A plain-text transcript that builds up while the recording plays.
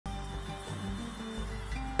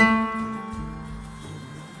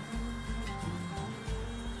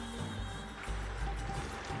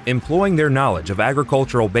Employing their knowledge of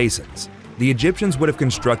agricultural basins, the Egyptians would have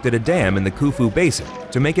constructed a dam in the Khufu Basin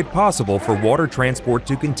to make it possible for water transport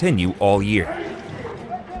to continue all year.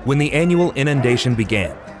 When the annual inundation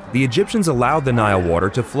began, the Egyptians allowed the Nile water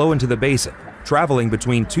to flow into the basin, traveling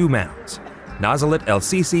between two mounds, Nazalet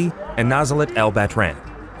el-Sisi and Nazalet el-Batran,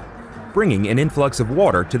 bringing an influx of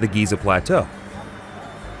water to the Giza Plateau.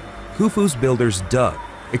 Khufu's builders dug,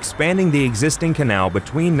 expanding the existing canal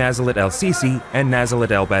between Nazalet el-Sisi and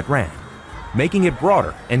Nazalet el-Batran, making it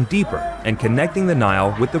broader and deeper and connecting the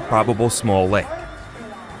Nile with the probable small lake.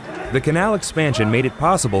 The canal expansion made it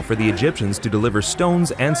possible for the Egyptians to deliver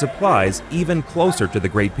stones and supplies even closer to the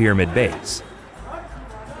Great Pyramid base.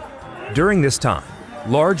 During this time,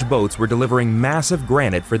 large boats were delivering massive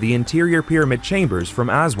granite for the interior pyramid chambers from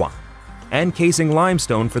Aswan and casing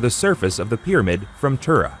limestone for the surface of the pyramid from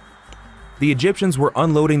Tura. The Egyptians were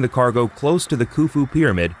unloading the cargo close to the Khufu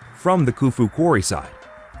pyramid from the Khufu quarry side.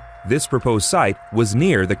 This proposed site was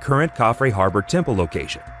near the current Khafre Harbor temple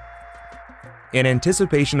location. In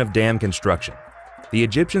anticipation of dam construction, the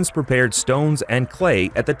Egyptians prepared stones and clay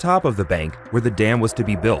at the top of the bank where the dam was to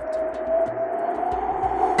be built.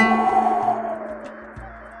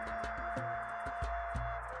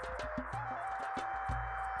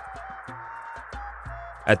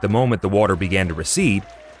 At the moment the water began to recede,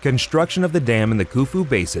 construction of the dam in the Khufu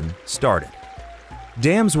Basin started.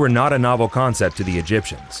 Dams were not a novel concept to the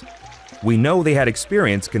Egyptians. We know they had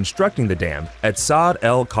experience constructing the dam at Sa'd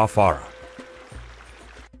el-Khafara.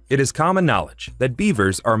 It is common knowledge that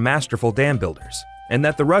beavers are masterful dam builders, and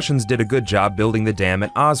that the Russians did a good job building the dam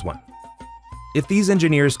at Aswan. If these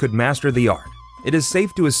engineers could master the art, it is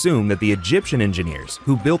safe to assume that the Egyptian engineers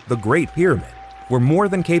who built the Great Pyramid were more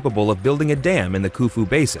than capable of building a dam in the Khufu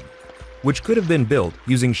Basin, which could have been built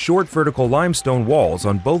using short vertical limestone walls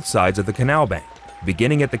on both sides of the canal bank,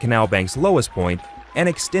 beginning at the canal bank's lowest point and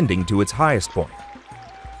extending to its highest point.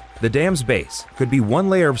 The dam's base could be one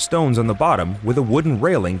layer of stones on the bottom with a wooden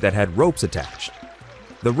railing that had ropes attached.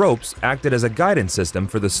 The ropes acted as a guidance system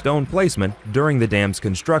for the stone placement during the dam's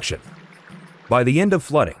construction. By the end of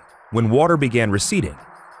flooding, when water began receding,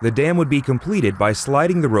 the dam would be completed by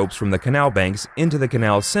sliding the ropes from the canal banks into the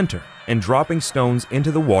canal's center and dropping stones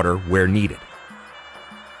into the water where needed.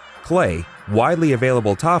 Clay, widely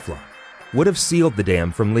available tafla, would have sealed the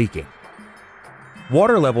dam from leaking.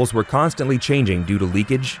 Water levels were constantly changing due to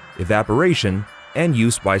leakage, evaporation, and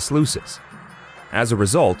use by sluices. As a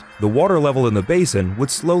result, the water level in the basin would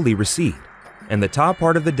slowly recede, and the top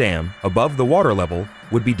part of the dam, above the water level,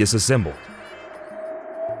 would be disassembled.